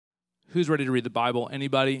Who's ready to read the Bible?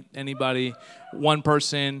 Anybody? Anybody? One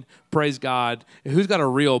person. Praise God. Who's got a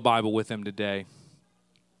real Bible with them today?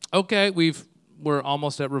 Okay, we're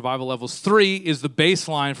almost at revival levels. 3 is the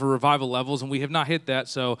baseline for revival levels, and we have not hit that,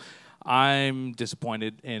 so I'm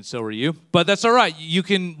disappointed, and so are you. But that's all right. You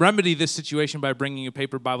can remedy this situation by bringing a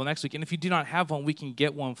paper Bible next week, and if you do not have one, we can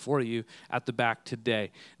get one for you at the back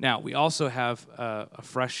today. Now, we also have a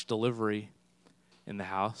fresh delivery in the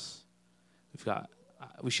house.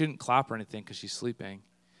 We shouldn't clap or anything because she's sleeping.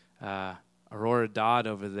 Aurora Dodd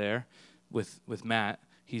over there with Matt.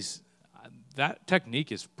 That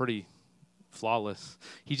technique is pretty flawless.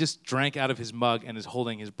 He just drank out of his mug and is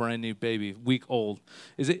holding his brand new baby, week old.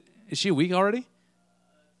 Is she a week already?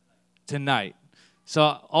 Tonight. So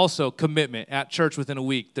also commitment at church within a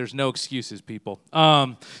week. There's no excuses, people.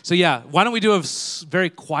 So yeah, why don't we do a very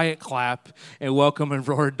quiet clap and welcome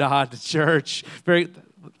Aurora Dodd to church.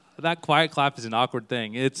 That quiet clap is an awkward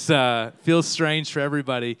thing. It feels strange for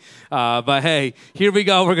everybody. But hey, here we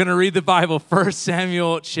go. We're going to read the Bible. 1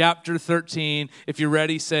 Samuel chapter 13. If you're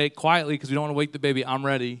ready, say quietly because we don't want to wake the baby. I'm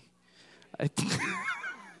ready.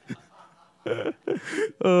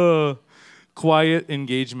 Quiet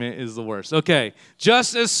engagement is the worst. Okay.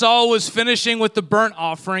 Just as Saul was finishing with the burnt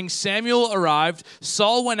offering, Samuel arrived.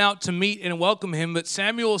 Saul went out to meet and welcome him, but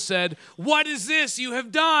Samuel said, "What is this you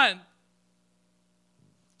have done?"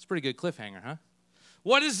 Pretty good cliffhanger, huh?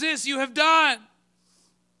 What is this you have done?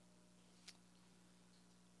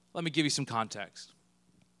 Let me give you some context.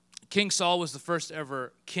 King Saul was the first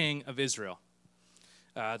ever king of Israel.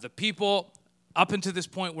 The people up until this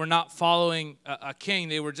point were not following a king.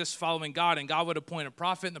 They were just following God, and God would appoint a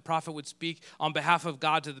prophet, and the prophet would speak on behalf of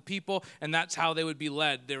God to the people, and that's how they would be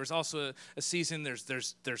led. There was also a season,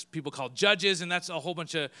 there's people called judges, and that's a whole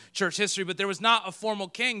bunch of church history, but there was not a formal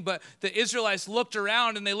king. But the Israelites looked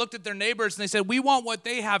around, and they looked at their neighbors, and they said, we want what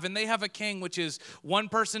they have, and they have a king, which is one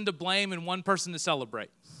person to blame and one person to celebrate.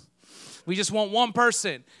 We just want one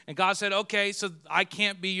person. And God said, okay, so I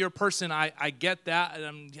can't be your person. I get that.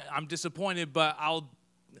 And I'm disappointed, but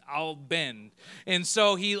I'll bend. And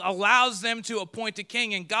so he allows them to appoint a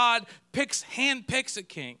king. And God handpicks a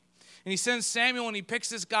king. And he sends Samuel, and he picks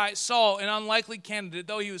this guy, Saul, an unlikely candidate.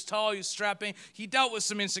 Though he was tall, he was strapping. He dealt with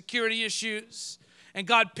some insecurity issues. And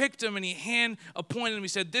God picked him, and he hand-appointed him. He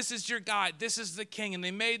said, this is your guy. This is the king. And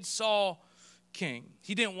they made Saul king.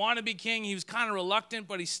 He didn't want to be king. He was kind of reluctant,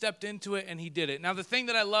 but he stepped into it and he did it. Now, the thing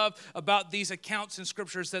that I love about these accounts in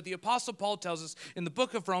Scripture is that the Apostle Paul tells us in the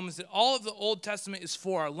book of Romans that all of the Old Testament is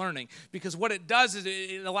for our learning, because what it does is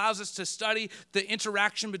it allows us to study the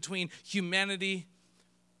interaction between humanity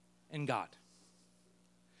and God.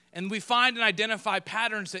 And we find and identify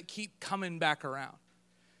patterns that keep coming back around.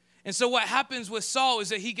 And so what happens with Saul is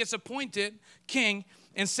that he gets appointed king,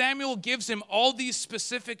 and Samuel gives him all these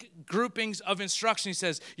specific groupings of instruction. He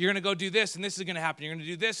says, you're going to go do this, and this is going to happen. You're going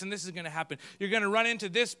to do this, and this is going to happen. You're going to run into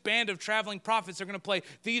this band of traveling prophets. They're going to play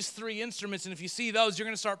these 3 instruments, and if you see those, you're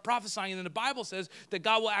going to start prophesying. And then the Bible says that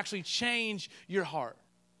God will actually change your heart.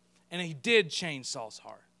 And he did change Saul's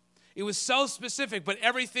heart. It was so specific, but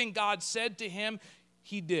everything God said to him,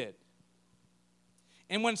 he did.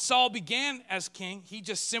 And when Saul began as king, he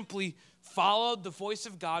just simply followed the voice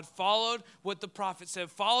of God, followed what the prophet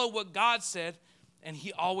said, followed what God said, and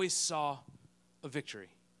he always saw a victory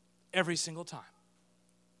every single time.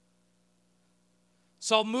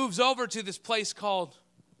 Saul moves over to this place called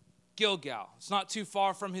Gilgal. It's not too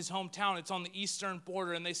far from his hometown. It's on the eastern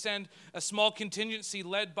border, and they send a small contingency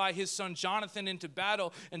led by his son Jonathan into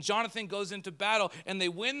battle, and Jonathan goes into battle, and they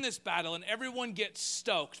win this battle, and everyone gets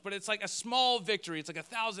stoked, but it's like a small victory. It's like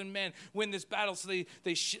 1,000 men win this battle, so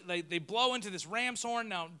they blow into this ram's horn.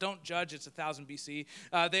 Now, don't judge. It's 1000 BC.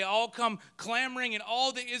 They all come clamoring, and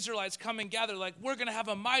all the Israelites come and gather like, we're going to have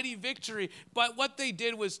a mighty victory, but what they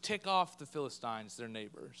did was tick off the Philistines, their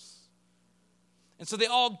neighbors. And so they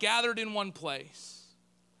all gathered in one place.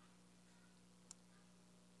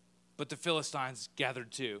 But the Philistines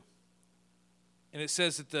gathered too. And it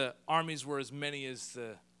says that the armies were as many as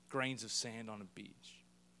the grains of sand on a beach.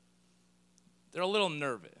 They're a little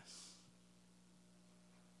nervous.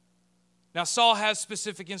 Now Saul has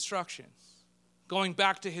specific instructions going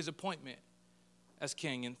back to his appointment as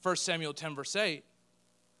king. In 1 Samuel 10 verse 8, it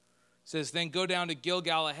says, then go down to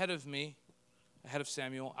Gilgal ahead of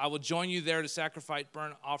Samuel. I will join you there to sacrifice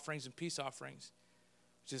burnt offerings and peace offerings,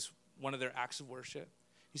 which is one of their acts of worship.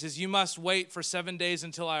 He says, you must wait for 7 days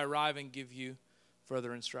until I arrive and give you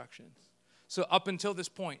further instructions. So up until this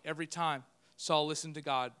point, every time Saul listened to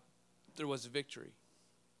God, there was a victory.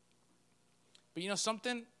 But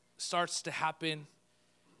something starts to happen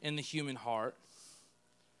in the human heart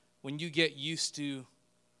when you get used to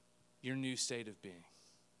your new state of being.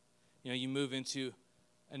 You move into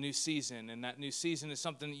a new season, and that new season is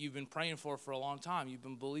something that you've been praying for a long time. You've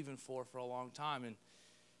been believing for a long time,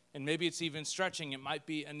 and maybe it's even stretching. It might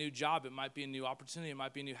be a new job. It might be a new opportunity. It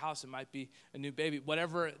might be a new house. It might be a new baby.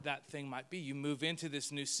 Whatever that thing might be, you move into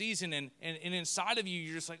this new season, and inside of you,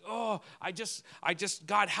 you're just like, oh, I just,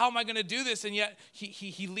 God, how am I going to do this? And yet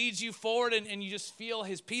he leads you forward, and you just feel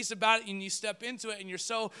his peace about it, and you step into it, and you're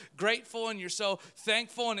so grateful, and you're so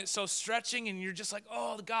thankful, and it's so stretching, and you're just like,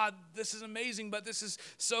 oh, God, this is amazing, but this is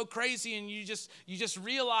so crazy, and you just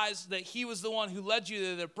realize that he was the one who led you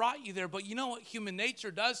there, that brought you there. But you know what human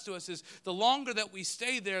nature does to us is the longer that we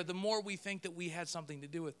stay there, the more we think that we had something to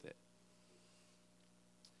do with it.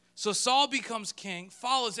 So Saul becomes king,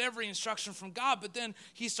 follows every instruction from God, but then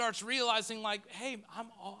he starts realizing, like, hey,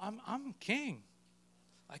 I'm king.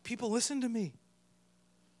 Like, people listen to me.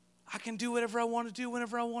 I can do whatever I want to do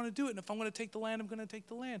whenever I want to do it. And if I'm going to take the land, I'm going to take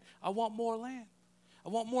the land. I want more land. I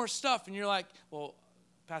want more stuff. And you're like, well,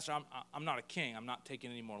 Pastor, I'm not a king. I'm not taking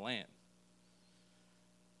any more land.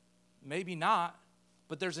 Maybe not.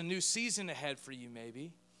 But there's a new season ahead for you,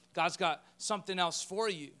 maybe. God's got something else for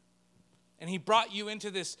you. And he brought you into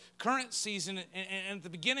this current season, and at the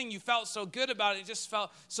beginning you felt so good about it. It just felt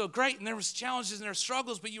so great, and there was challenges and there were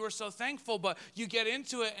struggles, but you were so thankful. But you get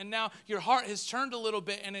into it, and now your heart has turned a little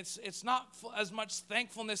bit, and it's not as much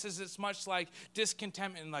thankfulness as it's much like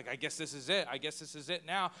discontentment, and like, I guess this is it. I guess this is it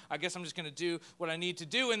now. I guess I'm just going to do what I need to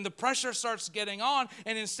do. And the pressure starts getting on,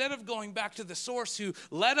 and instead of going back to the source who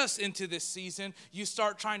led us into this season, you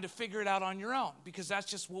start trying to figure it out on your own, because that's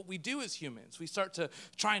just what we do as humans. We start to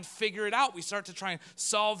try and figure it out. We start to try and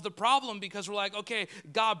solve the problem because we're like, okay,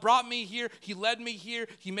 God brought me here. He led me here.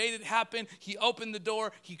 He made it happen. He opened the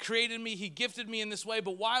door. He created me. He gifted me in this way.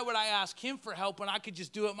 But why would I ask him for help when I could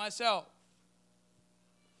just do it myself?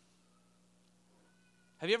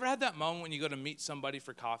 Have you ever had that moment when you go to meet somebody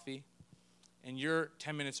for coffee and you're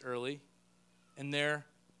 10 minutes early and they're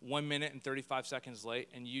 1 minute and 35 seconds late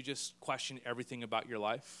and you just question everything about your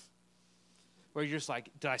life? Where you're just like,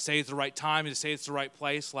 did I say it's the right time? Did I say it's the right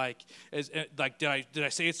place? Did I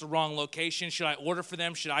say it's the wrong location? Should I order for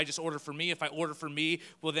them? Should I just order for me? If I order for me,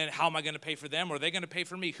 well, then how am I going to pay for them? Or are they going to pay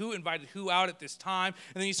for me? Who invited who out at this time?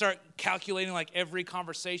 And then you start calculating like every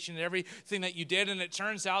conversation and everything that you did. And it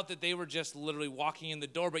turns out that they were just literally walking in the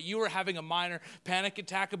door. But you were having a minor panic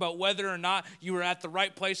attack about whether or not you were at the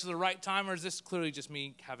right place at the right time. Or is this clearly just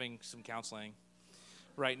me having some counseling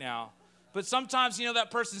right now? But sometimes, that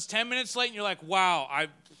person's 10 minutes late and you're like, wow,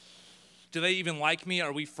 do they even like me?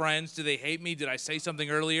 Are we friends? Do they hate me? Did I say something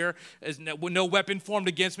earlier? No weapon formed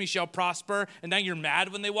against me shall prosper. And now you're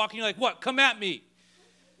mad when they walk in. You're like, what? Come at me.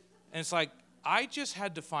 And it's like, I just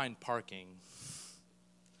had to find parking.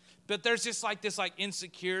 But there's just like this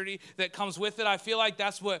insecurity that comes with it. I feel like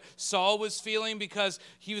that's what Saul was feeling because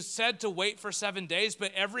he was said to wait for 7 days,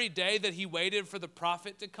 but every day that he waited for the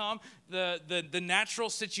prophet to come, the natural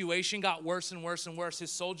situation got worse and worse and worse.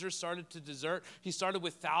 His soldiers started to desert. He started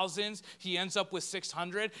with thousands. He ends up with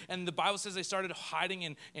 600. And the Bible says they started hiding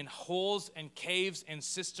in holes and caves and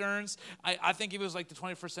cisterns. I think if it was like the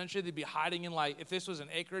 21st century, they'd be hiding in if this was an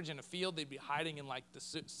acreage in a field, they'd be hiding in the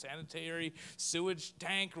sanitary sewage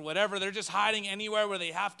tank or whatever. They're just hiding anywhere where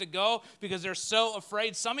they have to go because they're so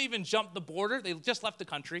afraid. Some even jumped the border. They just left the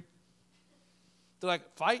country. They're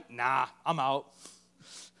like, fight? Nah, I'm out.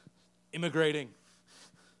 Immigrating.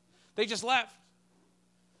 They just left.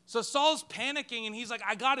 So Saul's panicking, and he's like,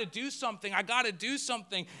 I got to do something. I got to do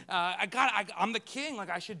something. I'm the king.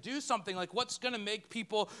 I should do something. What's going to make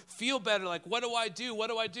people feel better? What do I do? What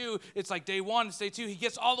do I do? It's like day 1, it's day 2. He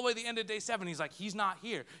gets all the way to the end of day 7. He's like, he's not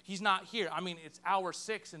here. He's not here. I mean, it's hour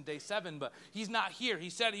 6 in day 7, but he's not here. He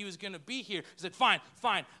said he was going to be here. He's like, fine.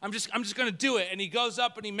 I'm just going to do it. And he goes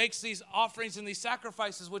up and he makes these offerings and these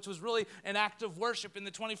sacrifices, which was really an act of worship in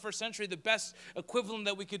the 21st century. The best equivalent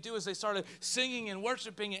that we could do is they started singing and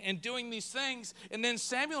worshiping and doing these things. And then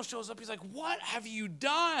Samuel shows up. He's like, what have you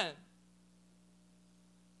done?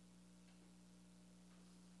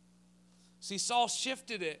 See, Saul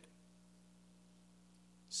shifted it.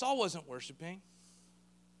 Saul wasn't worshiping.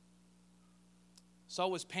 Saul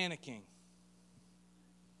was panicking.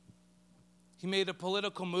 He made a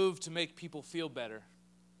political move to make people feel better.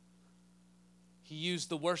 He used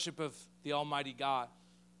the worship of the Almighty God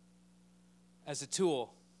as a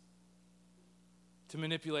tool to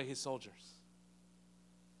manipulate his soldiers.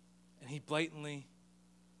 And he blatantly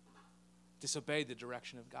disobeyed the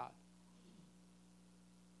direction of God.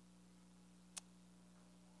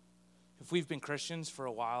 If we've been Christians for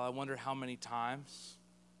a while, I wonder how many times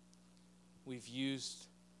we've used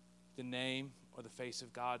the name or the face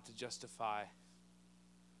of God to justify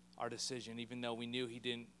our decision, even though we knew he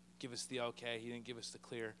didn't give us the okay, he didn't give us the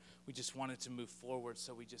clear. We just wanted to move forward,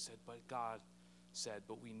 so we just said, but God said,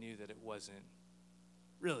 but we knew that it wasn't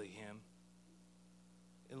really him.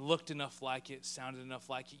 It looked enough like it, sounded enough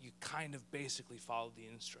like it. You kind of basically followed the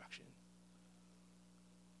instruction.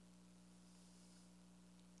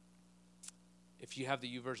 If you have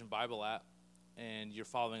the YouVersion Bible app and you're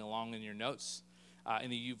following along in your notes, in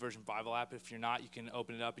the YouVersion Bible app, if you're not, you can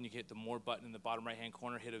open it up and you can hit the More button in the bottom right-hand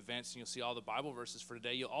corner, hit Events, and you'll see all the Bible verses for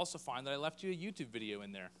today. You'll also find that I left you a YouTube video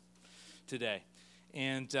in there today.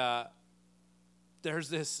 And there's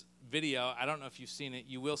this video. I don't know if you've seen it.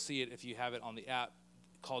 You will see it if you have it on the app,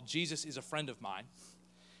 called Jesus is a Friend of Mine.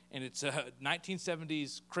 And it's a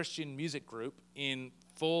 1970s Christian music group in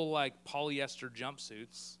full polyester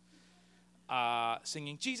jumpsuits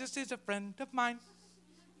singing, Jesus is a friend of mine.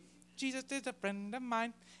 Jesus is a friend of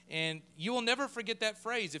mine. And you will never forget that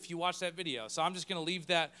phrase if you watch that video. So I'm just going to leave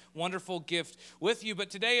that wonderful gift with you. But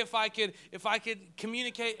today, if I could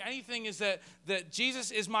communicate anything, is that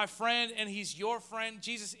Jesus is my friend and he's your friend.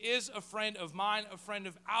 Jesus is a friend of mine, a friend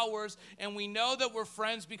of ours. And we know that we're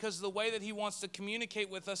friends because of the way that he wants to communicate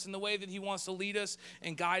with us and the way that he wants to lead us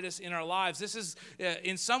and guide us in our lives. This is,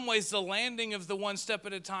 in some ways, the landing of the One Step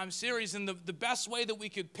at a Time series. And the best way that we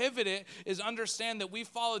could pivot it is understand that we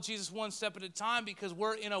follow Jesus one step at a time because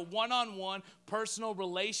we're in a one-on-one personal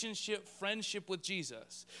relationship, friendship with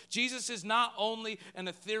Jesus. Jesus is not only an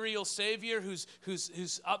ethereal Savior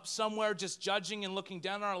who's up somewhere just judging and looking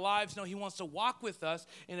down on our lives. No, he wants to walk with us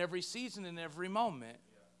in every season, in every moment.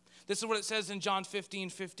 This is what it says in John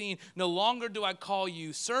 15:15. No longer do I call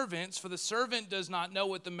you servants, for the servant does not know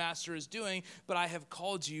what the master is doing, but I have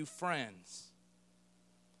called you friends.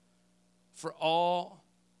 For all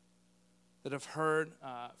that I've heard,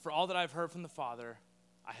 from the Father,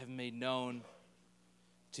 I have made known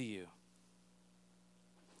to you.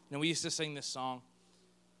 Now, we used to sing this song.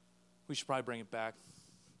 We should probably bring it back.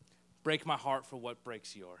 Break my heart for what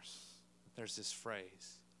breaks yours. There's this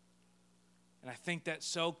phrase. And I think that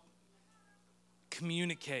so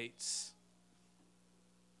communicates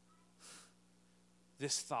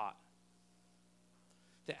this thought.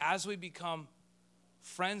 That as we become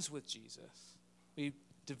friends with Jesus, we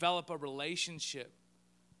develop a relationship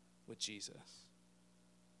with Jesus.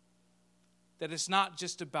 That it's not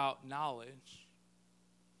just about knowledge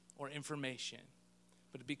or information,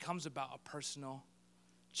 but it becomes about a personal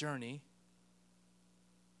journey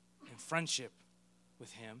and friendship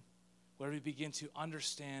with him, where we begin to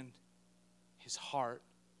understand his heart,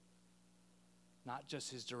 not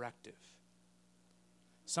just his directive.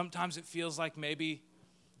 Sometimes it feels like maybe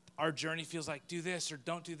our journey feels like do this or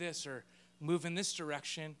don't do this or move in this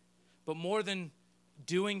direction, but more than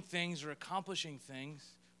doing things or accomplishing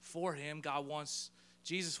things for him,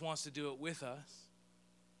 Jesus wants to do it with us,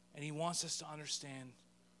 and he wants us to understand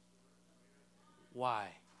why.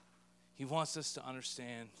 He wants us to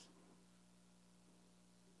understand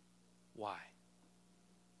why.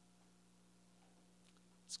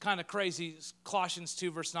 It's kind of crazy. Colossians 2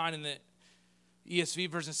 verse 9 in the ESV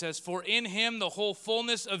version says, for in him the whole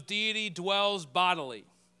fullness of deity dwells bodily.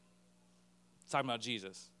 It's talking about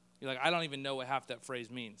Jesus. You're like, I don't even know what half that phrase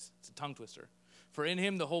means. It's a tongue twister. For in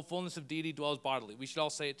him the whole fullness of deity dwells bodily. We should all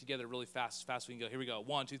say it together really fast. As fast as we can go. Here we go.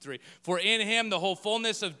 1, 2, 3. For in him the whole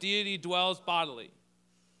fullness of deity dwells bodily.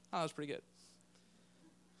 Oh, that was pretty good.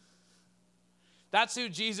 That's who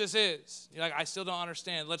Jesus is. You're like, I still don't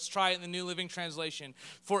understand. Let's try it in the New Living Translation.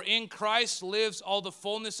 For in Christ lives all the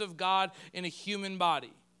fullness of God in a human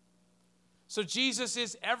body. So Jesus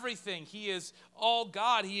is everything. He is all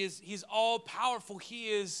God. He's all powerful. He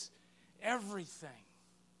is everything.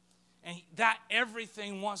 And that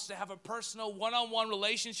everything wants to have a personal one-on-one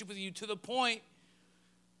relationship with you to the point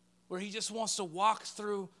where he just wants to walk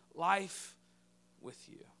through life with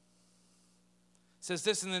you. It says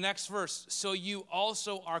this in the next verse, so you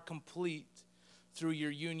also are complete through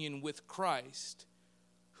your union with Christ,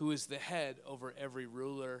 who is the head over every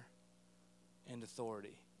ruler and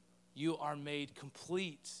authority. You are made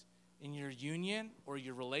complete in your union or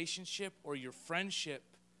your relationship or your friendship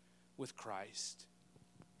with Christ.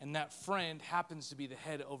 And that friend happens to be the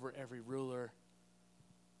head over every ruler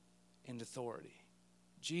and authority.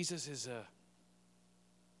 Jesus is a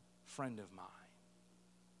friend of mine.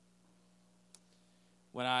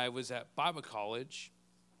 When I was at Bible college,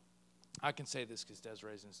 I can say this because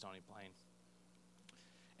Desiree's in Stony Plain.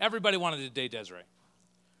 Everybody wanted to date Desiree.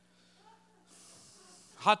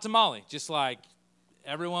 Hot tamale, just like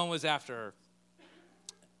everyone was after her.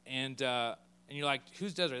 And you're like,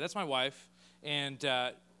 who's Desiree? That's my wife. And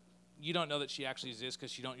you don't know that she actually exists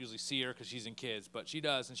because you don't usually see her because she's in kids, but she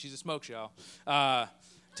does, and she's a smoke show.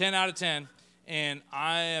 10 out of 10. And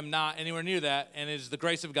I am not anywhere near that, and it is the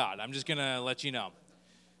grace of God. I'm just going to let you know.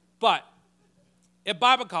 But at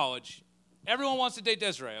Bible college, everyone wants to date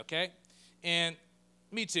Desiree, okay? And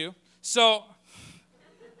me too. So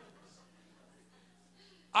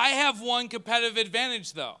I have one competitive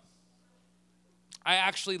advantage, though. I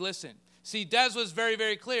actually listen. See, Des was very,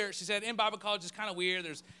 very clear. She said, in Bible college, it's kind of weird.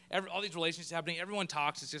 There's all these relationships happening. Everyone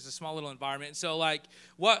talks. It's just a small little environment. And so, like,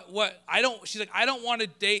 she's like, I don't want to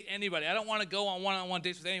date anybody. I don't want to go on one-on-one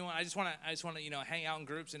dates with anyone. I just want to, hang out in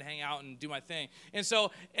groups and hang out and do my thing. And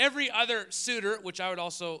so every other suitor, which I would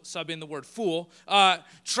also sub in the word fool,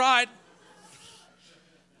 tried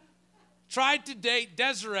to date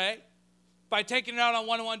Desiree by taking her out on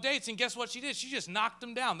one-on-one dates, and guess what she did? She just knocked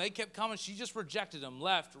them down. They kept coming. She just rejected them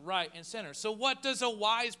left, right, and center. So what does a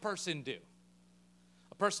wise person do?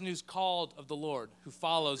 A person who's called of the Lord, who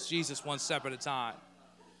follows Jesus one step at a time.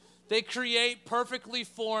 They create perfectly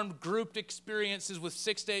formed grouped experiences with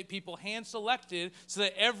 6 to 8 people hand-selected so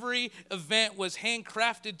that every event was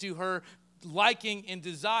handcrafted to her liking and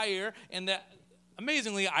desire, and that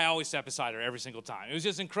amazingly, I always sat beside her every single time. It was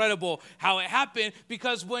just incredible how it happened,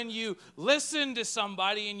 because when you listen to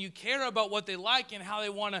somebody and you care about what they like and how they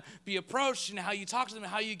want to be approached and how you talk to them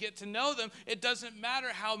and how you get to know them, it doesn't matter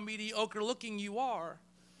how mediocre looking you are.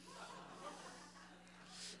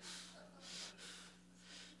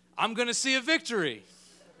 I'm going to see a victory.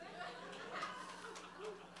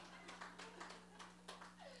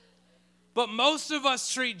 But most of us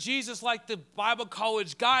treat Jesus like the Bible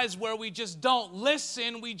college guys, where we just don't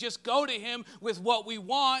listen. We just go to him with what we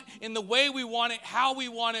want, in the way we want it, how we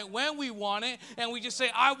want it, when we want it. And we just say,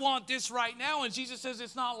 I want this right now. And Jesus says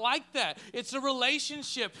it's not like that. It's a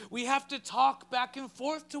relationship. We have to talk back and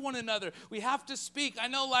forth to one another. We have to speak. I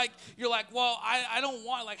know, like, you're like, well, I don't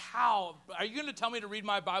want, like, how? Are you going to tell me to read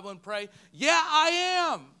my Bible and pray? Yeah,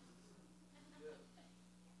 I am.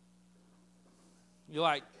 You're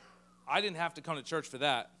like, I didn't have to come to church for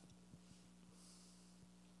that.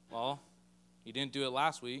 Well, you didn't do it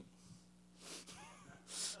last week.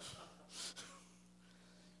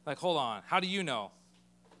 Like, hold on. How do you know?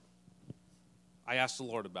 I asked the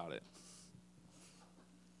Lord about it.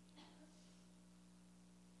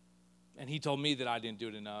 And he told me that I didn't do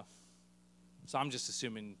it enough. So I'm just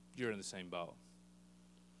assuming you're in the same boat.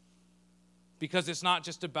 Because it's not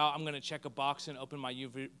just about, I'm going to check a box and open my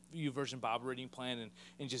YouVersion Bible reading plan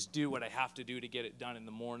and just do what I have to do to get it done in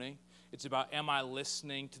the morning. It's about, am I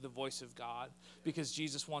listening to the voice of God? Because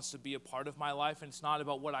Jesus wants to be a part of my life, and it's not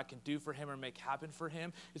about what I can do for him or make happen for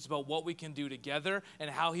him. It's about what we can do together and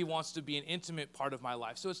how he wants to be an intimate part of my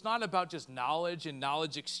life. So it's not about just knowledge and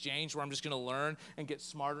knowledge exchange, where I'm just going to learn and get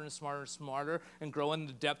smarter and smarter and smarter and grow in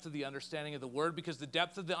the depth of the understanding of the word, because the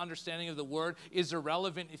depth of the understanding of the word is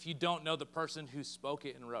irrelevant if you don't know the person who spoke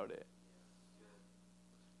it and wrote it.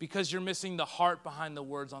 Because you're missing the heart behind the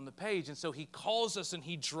words on the page. And so he calls us and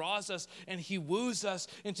he draws us and he woos us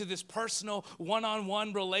into this personal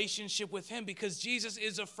one-on-one relationship with him, because Jesus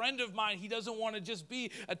is a friend of mine. He doesn't want to just be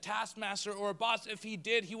a taskmaster or a boss. If he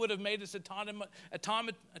did, he would have made us automatons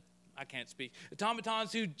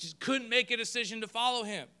who just couldn't make a decision to follow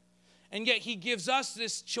him. And yet he gives us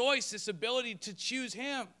this choice, this ability to choose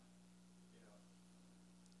him,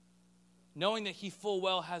 knowing that he full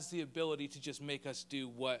well has the ability to just make us do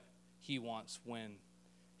what he wants, when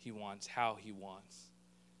he wants, how he wants.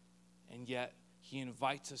 And yet he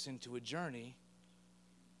invites us into a journey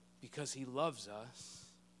because he loves us,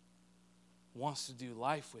 wants to do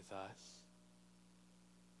life with us.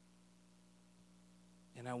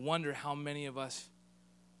 And I wonder how many of us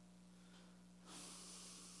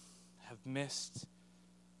have missed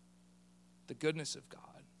the goodness of God,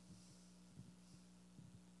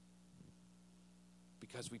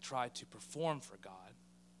 because we try to perform for God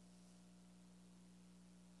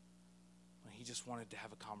when he just wanted to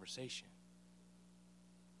have a conversation.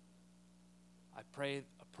 I pray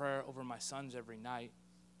a prayer over my sons every night,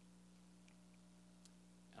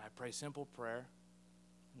 and I pray simple prayer,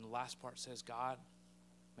 and the last part says, God,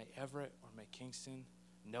 may Everett or may Kingston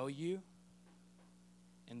know you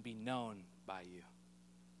and be known by you.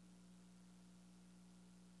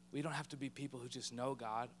 We don't have to be people who just know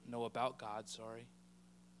about God.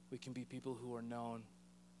 We can be people who are known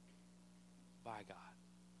by God.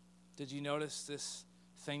 Did you notice this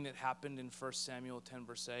thing that happened in 1 Samuel 10,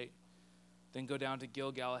 verse 8? Then go down to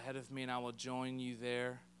Gilgal ahead of me, and I will join you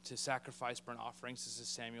there to sacrifice burnt offerings. This is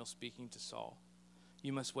Samuel speaking to Saul.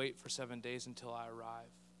 You must wait for 7 days until I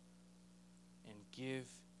arrive and give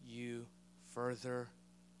you further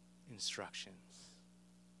instructions.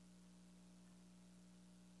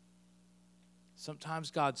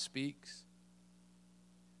 Sometimes God speaks,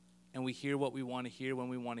 and we hear what we want to hear when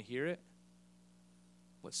we want to hear it.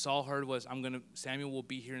 What Saul heard was, Samuel will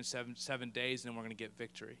be here in seven days, and then we're going to get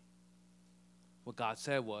victory. What God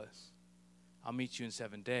said was, I'll meet you in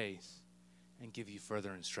 7 days and give you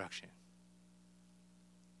further instruction.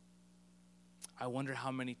 I wonder how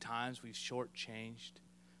many times we've shortchanged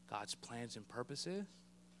God's plans and purposes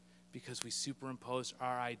because we superimposed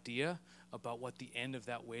our idea about what the end of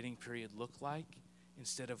that waiting period looked like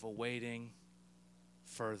instead of awaiting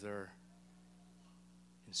further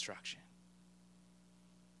instruction.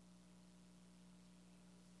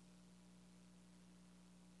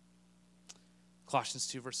 Colossians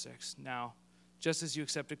 2, verse 6. Now, just as you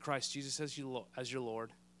accepted Christ Jesus as your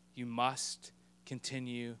Lord, you must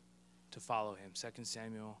continue to follow him.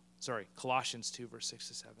 Colossians 2, verse 6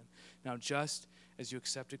 to 7. Now, just as you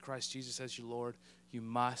accepted Christ Jesus as your Lord, you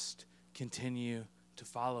must continue to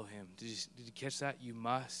follow him. Did you catch that? You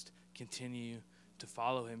must continue to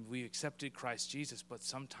follow him. We accepted Christ Jesus, but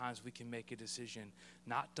sometimes we can make a decision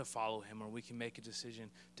not to follow him, or we can make a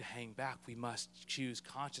decision to hang back. We must choose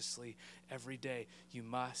consciously every day. You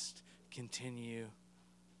must continue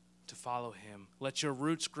to follow him. Let your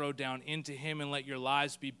roots grow down into him and let your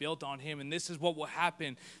lives be built on him. And this is what will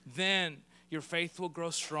happen. Then your faith will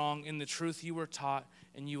grow strong in the truth you were taught,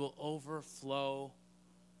 and you will overflow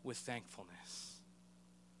with thankfulness.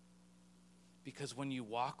 Because when you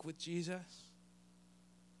walk with Jesus,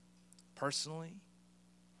 personally,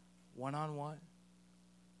 one-on-one,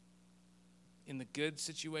 in the good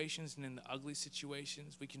situations and in the ugly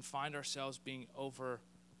situations, we can find ourselves being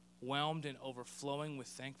overwhelmed and overflowing with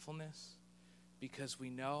thankfulness because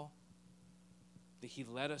we know that he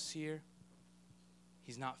led us here.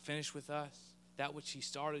 He's not finished with us. That which he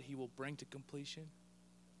started, he will bring to completion.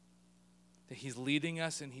 That he's leading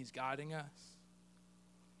us and he's guiding us.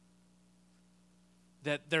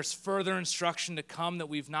 That there's further instruction to come, that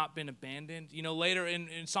we've not been abandoned. You know, later in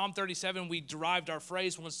Psalm 37, we derived our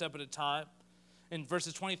phrase one step at a time in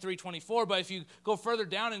verses 23, 24. But if you go further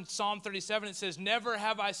down in Psalm 37, it says, never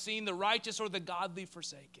have I seen the righteous or the godly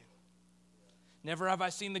forsaken. Never have I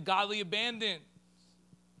seen the godly abandoned.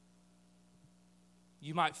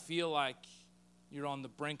 You might feel like you're on the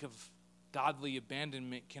brink of godly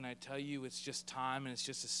abandonment. Can I tell you, it's just time and it's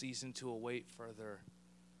just a season to await further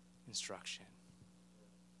instruction.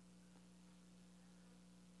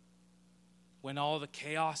 When all the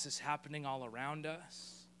chaos is happening all around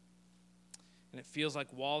us, and it feels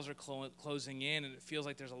like walls are closing in, and it feels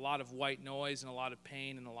like there's a lot of white noise and a lot of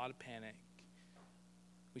pain and a lot of panic,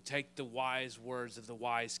 we take the wise words of the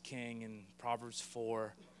wise king in Proverbs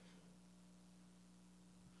 4,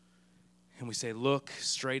 and we say, look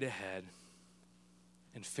straight ahead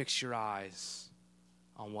and fix your eyes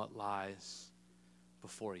on what lies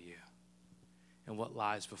before you. And what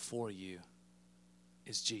lies before you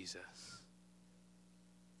is Jesus.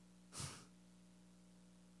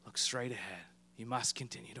 Look straight ahead. You must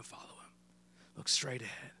continue to follow him. Look straight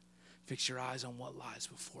ahead. Fix your eyes on what lies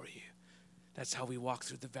before you. That's how we walk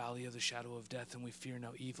through the valley of the shadow of death and we fear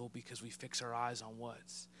no evil, because we fix our eyes on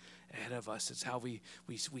what's ahead of us. It's how we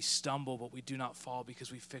stumble, but we do not fall,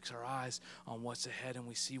 because we fix our eyes on what's ahead and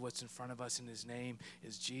we see what's in front of us, and his name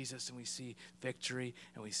is Jesus, and we see victory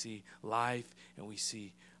and we see life and we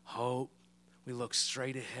see hope. We look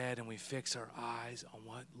straight ahead and we fix our eyes on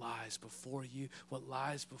what lies before you. What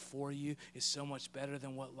lies before you is so much better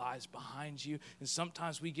than what lies behind you. And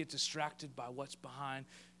sometimes we get distracted by what's behind.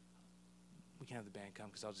 We can have the band come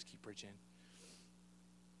because I'll just keep preaching.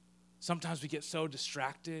 Sometimes we get so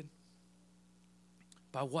distracted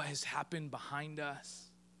by what has happened behind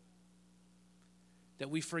us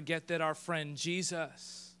that we forget that our friend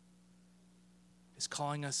Jesus is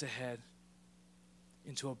calling us ahead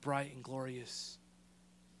into a bright and glorious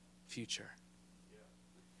future.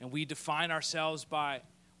 And we define ourselves by,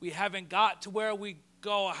 we haven't got to where we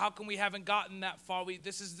go. How come we haven't gotten that far?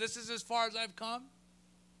 This is as far as I've come.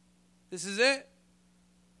 This is it.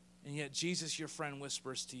 And yet Jesus, your friend,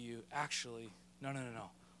 whispers to you, actually, no.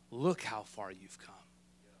 Look how far you've come.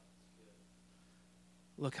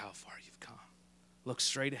 Look how far you've come. Look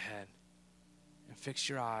straight ahead and fix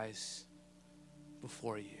your eyes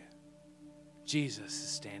before you. Jesus is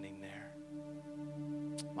standing there.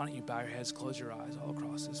 Why don't you bow your heads, close your eyes all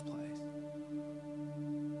across this place.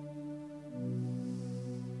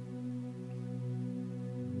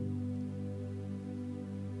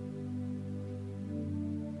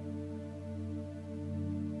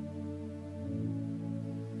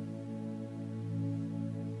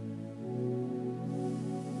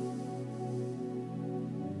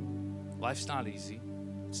 Life's not easy.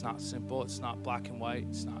 It's not simple. It's not black and white.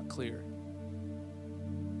 It's not clear.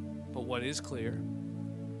 But what is clear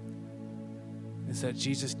is that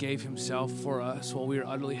Jesus gave himself for us while we were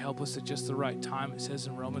utterly helpless at just the right time. It says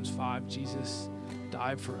in Romans 5, Jesus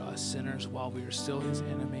died for us sinners while we were still his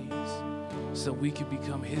enemies, so we could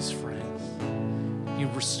become his friends. He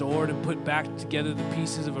restored and put back together the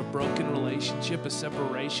pieces of a broken relationship, a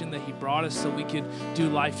separation that he brought us so we could do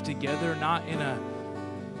life together, not in a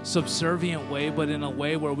subservient way, but in a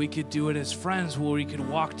way where we could do it as friends, where we could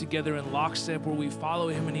walk together in lockstep, where we follow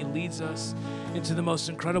him and he leads us into the most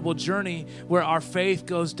incredible journey, where our faith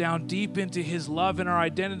goes down deep into his love and our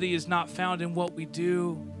identity is not found in what we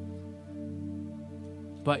do,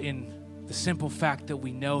 but in the simple fact that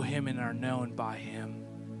we know him and are known by him,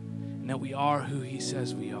 and that we are who he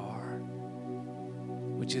says we are,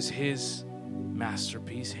 which is his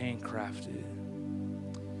masterpiece, handcrafted.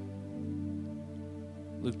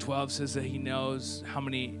 Luke 12 says that he knows how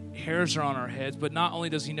many hairs are on our heads, but not only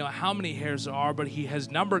does he know how many hairs there are, but he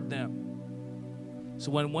has numbered them.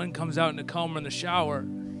 So when one comes out in the comb or in the shower,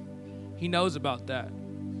 he knows about that.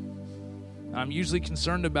 I'm usually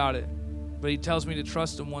concerned about it, but he tells me to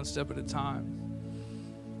trust him one step at a time.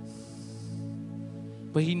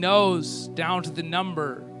 But he knows down to the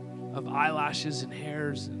number of eyelashes and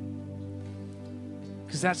hairs,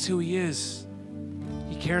 because that's who he is.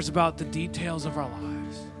 He cares about the details of our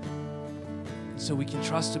lives, so we can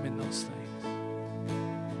trust him in those things.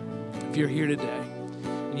 If you're here today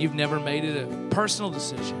and you've never made it a personal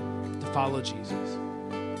decision to follow Jesus,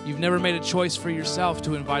 you've never made a choice for yourself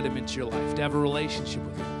to invite him into your life, to have a relationship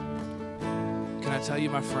with him, can I tell you,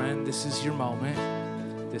 my friend, this is your moment.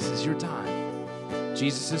 This is your time.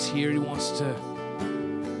 Jesus is here. He wants to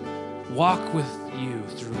walk with you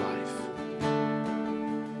through life.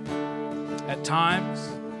 At times,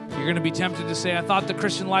 you're going to be tempted to say, I thought the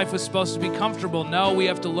Christian life was supposed to be comfortable. No, we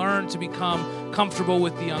have to learn to become comfortable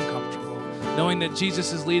with the uncomfortable, knowing that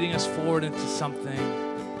Jesus is leading us forward into something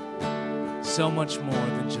so much more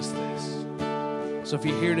than just this. So if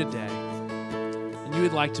you're here today and you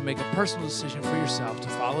would like to make a personal decision for yourself to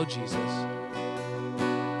follow Jesus,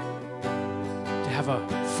 to have a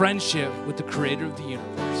friendship with the creator of the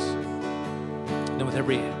universe, then with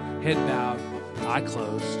every head bowed, eye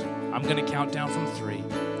closed, I'm going to count down from 3.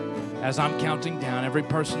 As I'm counting down, every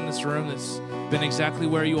person in this room that's been exactly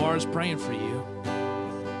where you are is praying for you.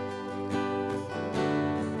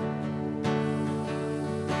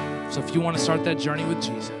 So if you want to start that journey with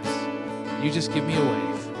Jesus, you just give me a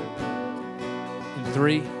wave. In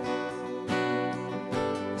 3,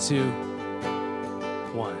 2,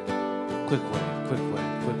 1. Quick wave, quick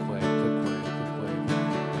wave, quick wave, quick wave, quick wave.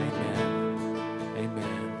 Amen.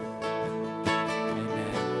 Amen.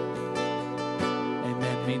 Amen.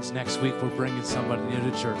 Amen means next week we're bringing somebody new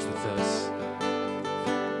to church with us.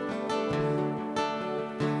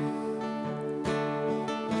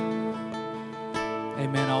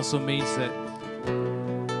 Amen also means that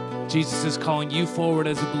Jesus is calling you forward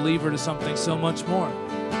as a believer to something so much more.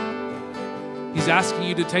 He's asking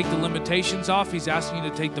you to take the limitations off. He's asking you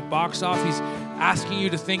to take the box off. He's asking you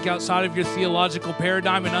to think outside of your theological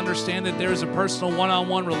paradigm and understand that there is a personal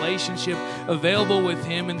one-on-one relationship available with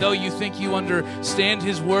him. And though you think you understand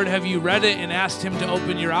his word, have you read it and asked him to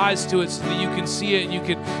open your eyes to it so that you can see it and you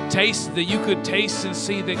could taste and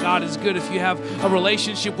see that God is good? If you have a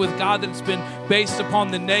relationship with God that's been based upon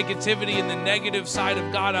the negativity and the negative side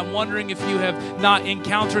of God, I'm wondering if you have not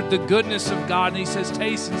encountered the goodness of God. And he says,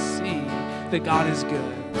 taste and see that God is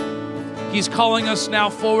good. He's calling us now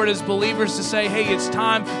forward as believers to say, hey, it's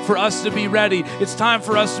time for us to be ready. It's time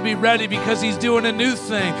for us to be ready because he's doing a new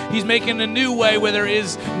thing. He's making a new way where there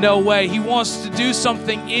is no way. He wants to do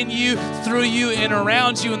something in you, through you, and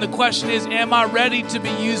around you. And the question is, am I ready to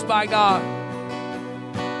be used by God?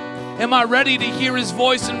 Am I ready to hear his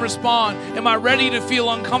voice and respond? Am I ready to feel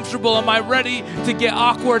uncomfortable? Am I ready to get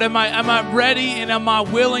awkward? Am I ready and am I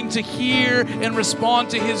willing to hear and respond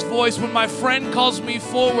to his voice? When my friend calls me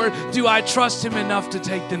forward, do I trust him enough to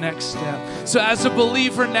take the next step? So as a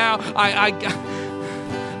believer now, I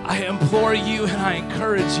implore you and I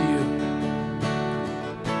encourage you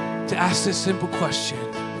to ask this simple question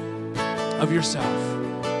of yourself.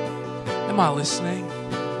 Am I listening?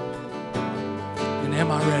 And am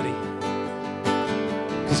I ready?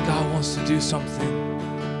 Because God wants to do something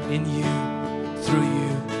in you, through you,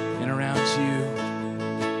 and around you.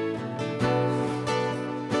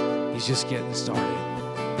 He's just getting started.